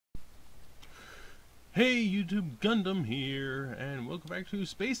Hey YouTube, Gundam here, and welcome back to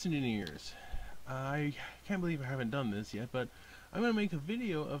Space Engineers. I can't believe I haven't done this yet, but I'm going to make a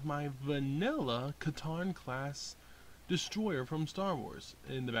video of my vanilla Katarn class destroyer from Star Wars.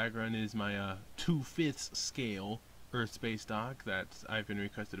 In the background is my 2/5 scale Earth space dock that I've been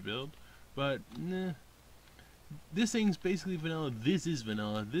requested to build, but this thing's basically vanilla, this is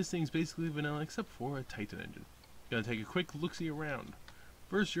vanilla, this thing's basically vanilla except for a Titan engine. Gonna take a quick look-see around.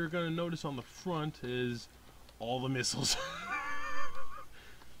 First, you're going to notice on the front is all the missiles.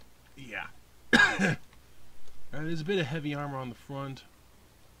 Yeah. There's a bit of heavy armor on the front.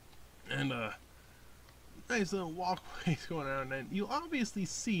 And nice little walkways going around. And you'll obviously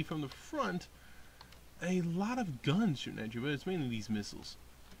see from the front a lot of guns shooting at you, but it's mainly these missiles.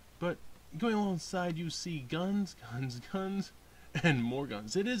 But going alongside, you see guns, and more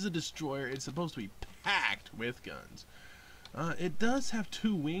guns. It is a destroyer. It's supposed to be packed with guns. It does have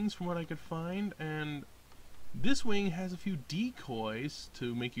two wings from what I could find, and this wing has a few decoys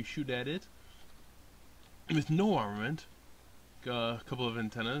to make you shoot at it with no armament. A couple of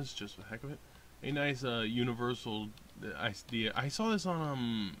antennas, just for the heck of it. A nice universal idea. I saw this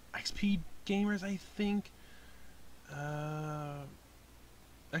on XP Gamers, I think.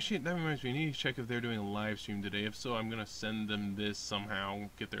 Actually, that reminds me, I need to check if they're doing a live stream today. If so, I'm gonna send them this somehow,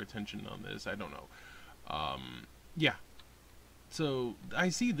 get their attention on this. I don't know. Yeah. So I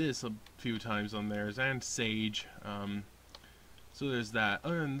see this a few times on theirs, and Sage. So there's that.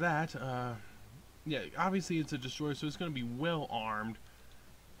 Other than that, yeah, obviously it's a destroyer, so it's going to be well armed.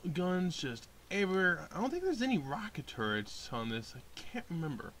 Guns just everywhere. I don't think there's any rocket turrets on this. I can't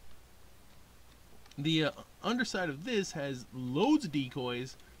remember. The underside of this has loads of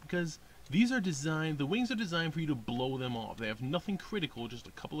decoys because these are designed. The wings are designed for you to blow them off. They have nothing critical, just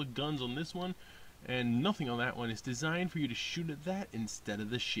a couple of guns on this one. And nothing on that one. Is designed for you to shoot at that instead of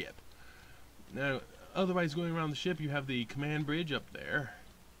the ship. Now, otherwise going around the ship, you have the command bridge up there.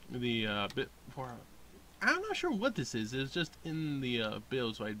 The bit for I'm not sure what this is. It's just in the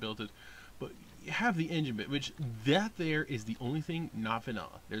build, so I built it. But you have the engine bit, which that there is the only thing not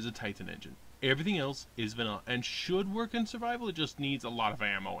vanilla. There's a Titan engine. Everything else is vanilla and should work in survival. It just needs a lot of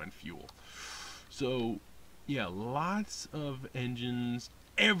ammo and fuel. So, yeah, lots of engines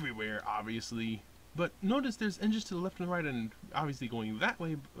everywhere, obviously. But notice there's engines to the left and right and obviously going that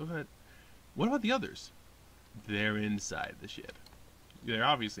way, but what about the others? They're inside the ship. They're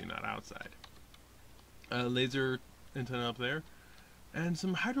obviously not outside. Laser antenna up there. And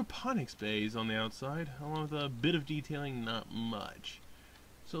some hydroponics bays on the outside, along with a bit of detailing, not much.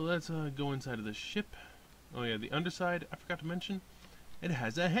 So let's go inside of the ship. Oh yeah, the underside, I forgot to mention, it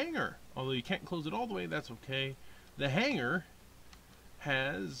has a hangar. Although you can't close it all the way, that's okay. The hangar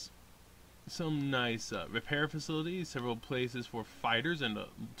has some nice repair facilities, several places for fighters and a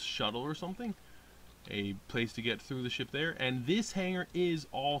shuttle or something, a place to get through the ship there, and this hangar is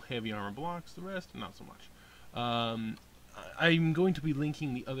all heavy armor blocks, the rest not so much. I'm going to be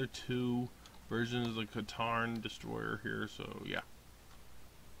linking the other two versions of the Katarn Destroyer here, so yeah.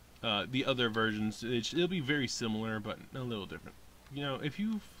 The other versions, it'll be very similar but a little different. You know, if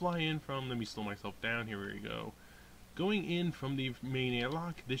you fly in from, let me slow myself down, here we go. Going in from the main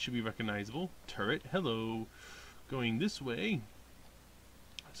airlock, this should be recognizable. Turret, hello. Going this way,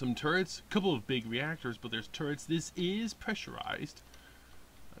 some turrets, a couple of big reactors, but there's turrets. This is pressurized.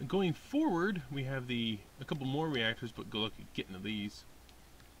 Going forward, we have a couple more reactors, but go look at getting to these.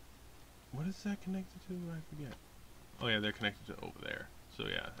 What is that connected to? I forget. Oh yeah, they're connected to over there. So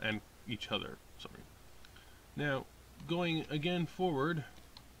yeah, and each other. Sorry. Now, going again forward,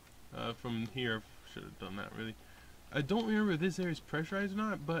 from here, should have done that really. I don't remember if this area is pressurized or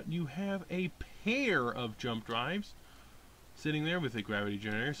not, but you have a pair of jump drives sitting there with a gravity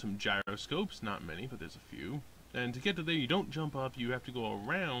generator, some gyroscopes, not many, but there's a few. And to get to there, you don't jump up, you have to go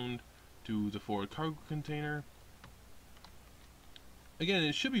around to the forward cargo container. Again,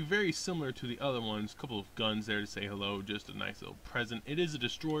 it should be very similar to the other ones. A couple of guns there to say hello, just a nice little present. It is a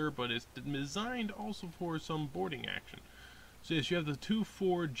destroyer, but it's designed also for some boarding action. So yes, you have the two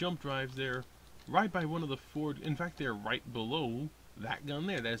forward jump drives there, right by one of the forward, in fact they're right below that gun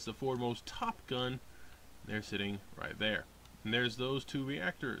there. That's the forwardmost top gun. They're sitting right there. And there's those two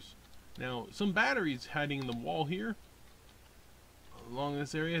reactors. Now, some batteries hiding in the wall here. Along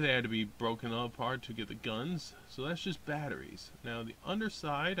this area, they had to be broken apart to get the guns. So that's just batteries. Now, the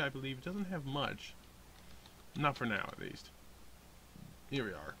underside, I believe, doesn't have much. Not for now, at least. Here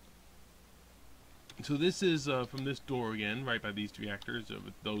we are. So this is from this door again, right by these two reactors,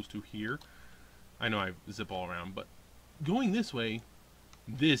 with those two here. I know I zip all around, but going this way,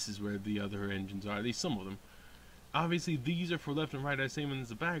 this is where the other engines are, at least some of them. Obviously, these are for left and right, as same as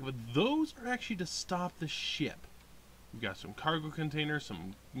the back, but those are actually to stop the ship. We've got some cargo containers,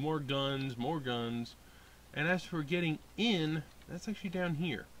 some more guns, and as for getting in, that's actually down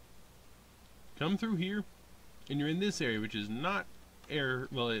here. Come through here, and you're in this area, which is not air,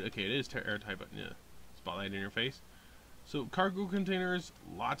 well, okay, it is airtight, but yeah, spotlight in your face. So, cargo containers,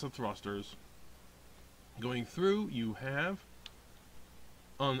 lots of thrusters. Going through, you have,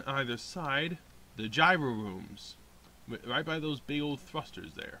 on either side, the gyro rooms, right by those big old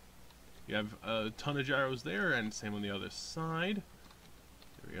thrusters there. You have a ton of gyros there, and same on the other side.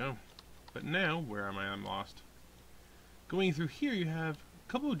 There we go. But now, where am I? I'm lost. Going through here, you have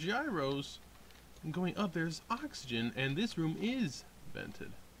a couple of gyros, and going up, there's oxygen, and this room is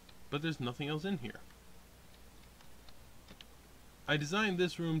vented. But there's nothing else in here. I designed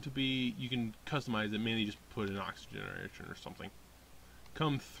this room to be, you can customize it, mainly just put an oxygen generation or something.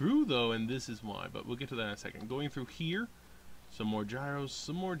 Come through though, and this is why, but we'll get to that in a second. Going through here, some more gyros.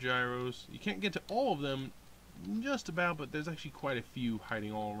 You can't get to all of them, just about, but there's actually quite a few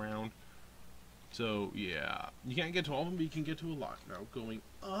hiding all around. So yeah, you can't get to all of them, but you can get to a lot. Now going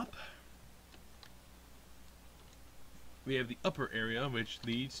up, we have the upper area, which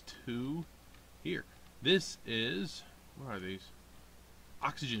leads to here. This is, where are these?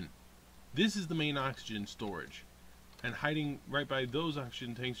 Oxygen. This is the main oxygen storage. And hiding right by those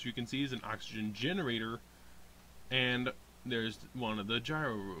oxygen tanks, you can see, is an oxygen generator. And there's one of the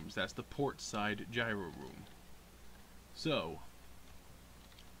gyro rooms. That's the port side gyro room. So,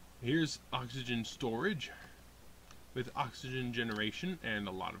 here's oxygen storage with oxygen generation and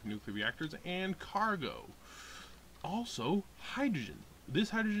a lot of nuclear reactors and cargo. Also, hydrogen. This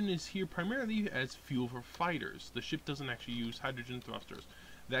hydrogen is here primarily as fuel for fighters. The ship doesn't actually use hydrogen thrusters.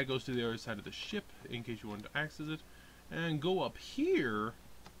 That goes to the other side of the ship in case you wanted to access it. And go up here,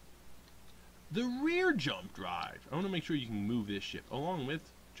 the rear jump drive. I want to make sure you can move this ship along with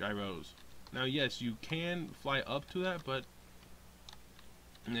gyros. Now yes, you can fly up to that, but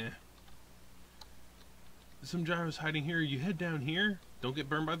nah. Some gyros hiding here. You head down here, don't get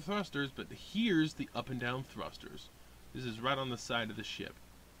burned by the thrusters, but here's the up and down thrusters. This is right on the side of the ship.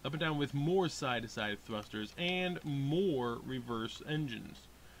 Up and down with more side-to-side thrusters and more reverse engines.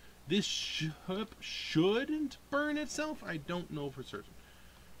 This ship shouldn't burn itself. I don't know for certain.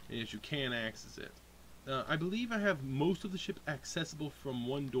 Yes, you can access it. I believe I have most of the ship accessible from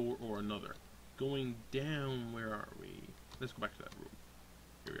one door or another. Going down, where are we? Let's go back to that room.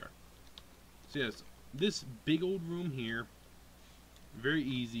 Here we are. So yes, this big old room here, very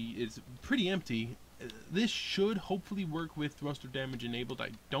easy. It's pretty empty. This should hopefully work with thruster damage enabled. I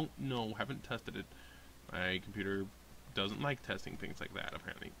don't know, haven't tested it. My computer doesn't like testing things like that,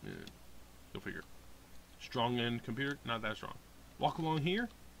 apparently. Go figure. Strong end computer, not that strong. Walk along here,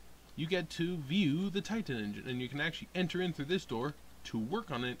 you get to view the Titan engine, and you can actually enter in through this door to work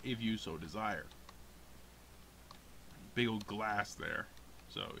on it if you so desire. Big old glass there,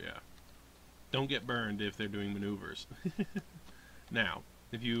 so yeah. Don't get burned if they're doing maneuvers. Now,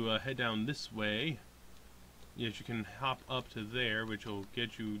 if you head down this way, yes, you can hop up to there, which will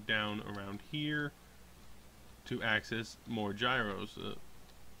get you down around here to access more gyros.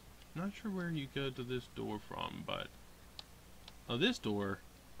 Not sure where you go to this door from, but oh, this door,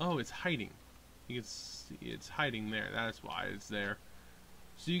 oh, it's hiding. You can see it's hiding there. That's why it's there.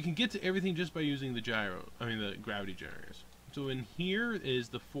 So you can get to everything just by using the the gravity generators. So in here is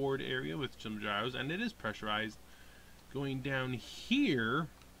the forward area with some gyros, and it is pressurized. Going down here,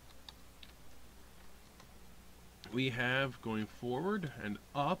 we have going forward and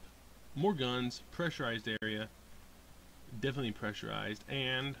up, more guns, pressurized area, definitely pressurized,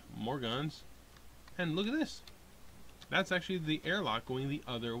 and more guns. And look at this. That's actually the airlock going the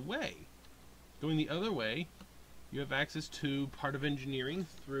other way. Going the other way, you have access to part of engineering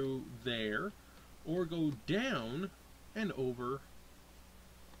through there, or go down and over,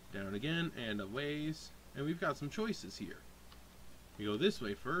 down again and a ways, and we've got some choices here. We go this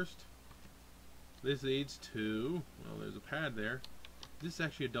way first. This leads to, well, there's a pad there. This is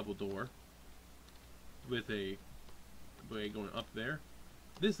actually a double door with a way going up there.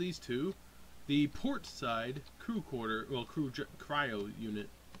 This leads to the port side crew quarter, well, cryo unit.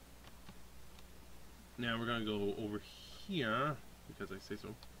 Now we're going to go over here, because I say so.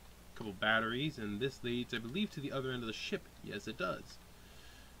 A couple batteries, and this leads, I believe, to the other end of the ship. Yes, it does.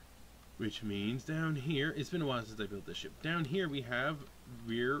 Which means down here, it's been a while since I built this ship. Down here we have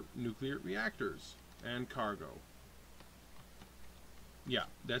rear nuclear reactors and cargo. Yeah,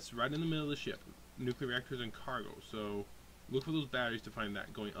 that's right in the middle of the ship. Nuclear reactors and cargo. So look for those batteries to find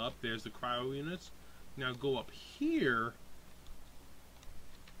that. Going up, there's the cryo units. Now go up here.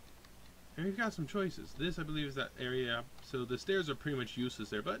 And we've got some choices. This, I believe, is that area. So the stairs are pretty much useless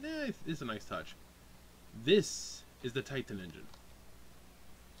there, but it's a nice touch. This is the Titan engine.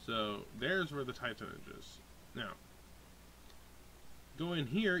 So there's where the Titan engine is. Now, go in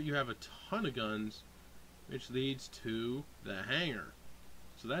here, you have a ton of guns, which leads to the hangar.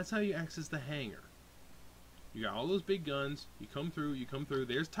 So that's how you access the hangar. You got all those big guns, you come through,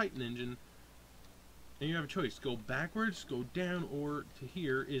 there's Titan engine, and you have a choice. Go backwards, go down, or to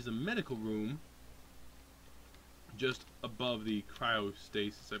here is a medical room, just above the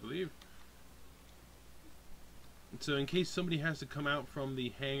cryostasis, I believe. So in case somebody has to come out from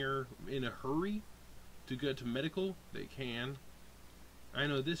the hangar in a hurry to get to medical, they can. I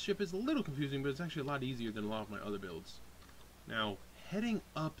know this ship is a little confusing, but it's actually a lot easier than a lot of my other builds. Now, heading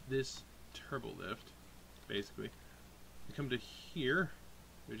up this turbo lift, basically, you come to here,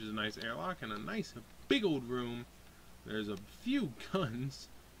 which is a nice airlock and a nice big old room. There's a few guns.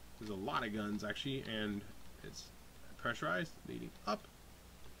 There's a lot of guns, actually, and it's pressurized, leading up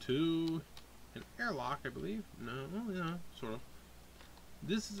to an airlock, I believe. No, yeah, sort of.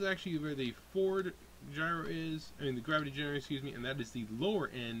 This is actually where the forward gyro is, I mean the gravity generator, excuse me, and that is the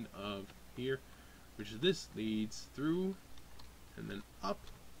lower end of here, which is this leads through and then up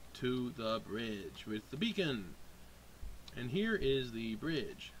to the bridge with the beacon. And here is the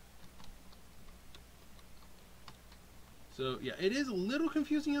bridge. So yeah, it is a little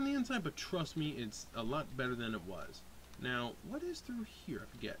confusing on the inside, but trust me, it's a lot better than it was. Now, what is through here?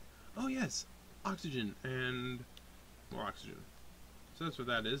 I forget. Oh yes, oxygen and more oxygen. So that's what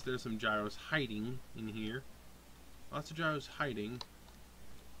that is. There's some gyros hiding in here. Lots of gyros hiding.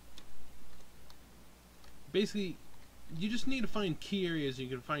 Basically, you just need to find key areas you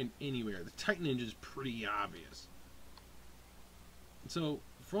can find anywhere. The Titan engine is pretty obvious. So,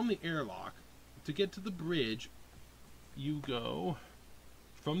 from the airlock, to get to the bridge, you go,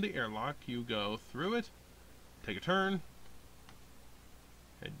 from the airlock, you go through it, take a turn,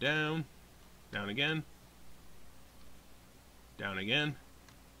 head down, down again, down again.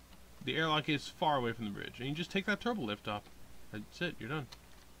 The airlock is far away from the bridge, and you just take that turbo lift up. That's it, you're done.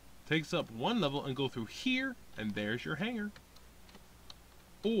 Takes up one level and go through here, and there's your hangar.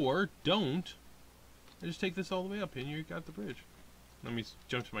 Or don't, and just take this all the way up, and you got the bridge. Let me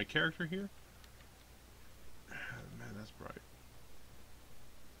jump to my character here. Man, that's bright.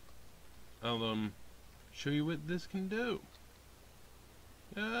 I'll show you what this can do.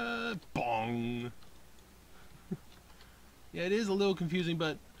 Bong. Yeah, it is a little confusing,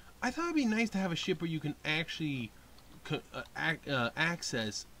 but I thought it'd be nice to have a ship where you can actually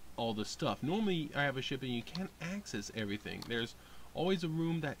access all the stuff. Normally, I have a ship and you can't access everything. There's always a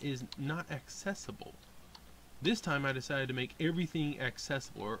room that is not accessible. This time, I decided to make everything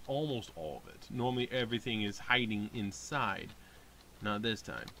accessible, or almost all of it. Normally, everything is hiding inside. Not this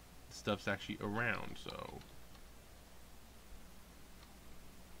time. Stuff's actually around, so...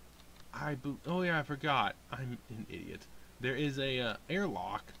 oh yeah, I forgot. I'm an idiot. There is a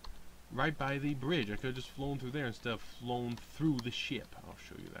airlock right by the bridge. I could have just flown through there instead of flown through the ship. I'll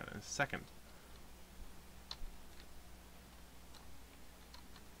show you that in a second.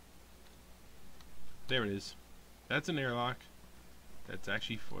 There it is. That's an airlock. That's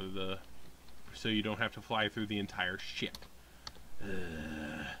actually for the... so you don't have to fly through the entire ship.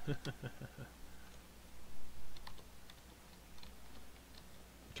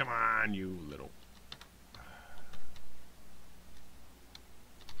 Come on, you little...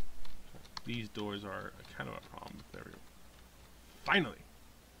 These doors are kind of a problem. There we go. Finally!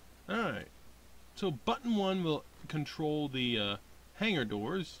 Alright. So button 1 will control the hangar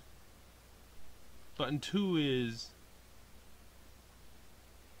doors. Button 2 is...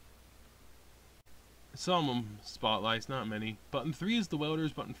 some spotlights, not many. Button 3 is the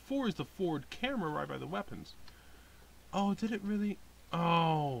welders. Button 4 is the forward camera right by the weapons. Oh, did it really...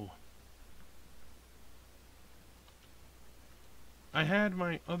 oh... I had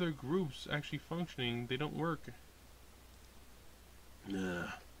my other groups actually functioning. They don't work.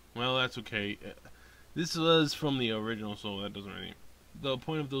 Well, that's okay. This was from the original, so that doesn't really... the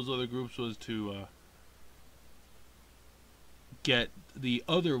point of those other groups was to get the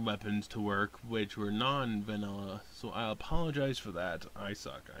other weapons to work, which were non-vanilla, so I apologize for that. I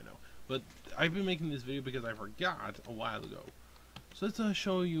suck, I know. But I've been making this video because I forgot a while ago. So let's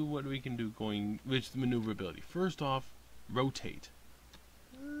show you what we can do going with maneuverability. First off, rotate.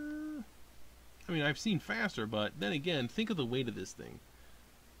 I mean, I've seen faster, but then again, think of the weight of this thing.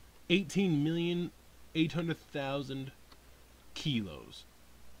 18,800,000 kilos.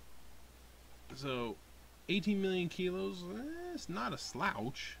 So, 18 million kilos, it's not a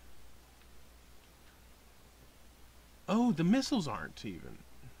slouch. Oh, the missiles aren't even.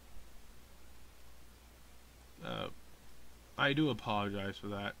 I do apologize for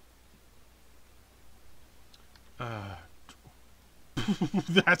that.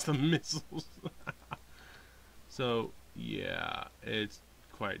 That's the missiles. So, yeah, it's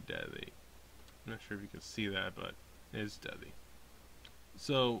quite deadly. I'm not sure if you can see that, but it's deadly.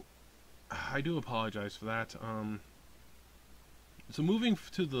 So, I do apologize for that. So moving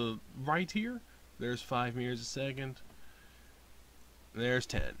to the right here, there's 5 meters a second. There's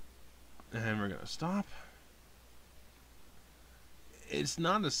 10. And we're going to stop. It's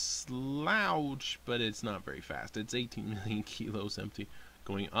not a slouch, but it's not very fast. It's 18 million kilos empty.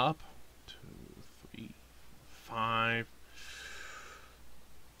 Going up. 2, 3, 5,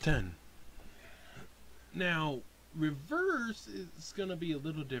 10. Now, reverse is going to be a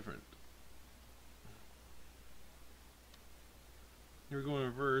little different. We're going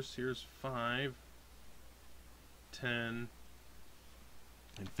reverse. Here's 5, 10,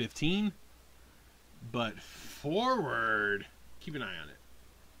 and 15. But forward, keep an eye on it.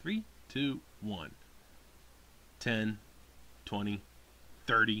 3, 2, 1. 10, 20,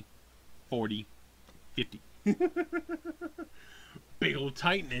 30, 40, 50. Big old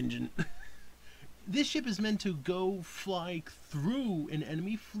Titan engine. This ship is meant to go fly through an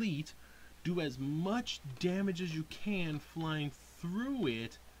enemy fleet, do as much damage as you can flying through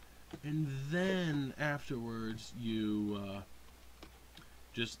it, and then afterwards you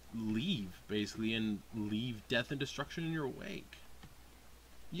just leave, basically, and leave death and destruction in your wake.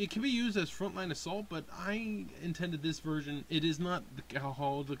 It can be used as frontline assault, but I intended this version. It is not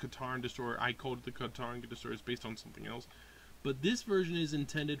called the Katarn Destroyer. I called it the Katarn Destroyer. It's based on something else. But this version is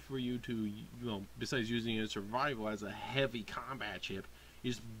intended for you to, well, besides using it as survival as a heavy combat ship,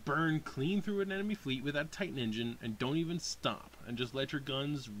 is burn clean through an enemy fleet with that Titan engine and don't even stop. And just let your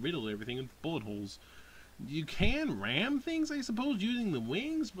guns riddle everything with bullet holes. You can ram things, I suppose, using the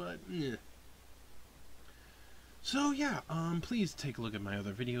wings, but eh. So yeah, please take a look at my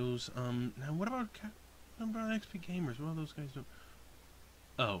other videos. Now what about XP Gamers? What are those guys doing?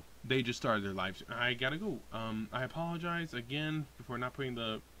 Oh, they just started their live stream. I gotta go. I apologize again for not putting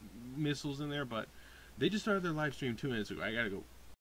the missiles in there, but they just started their live stream 2 minutes ago. I gotta go.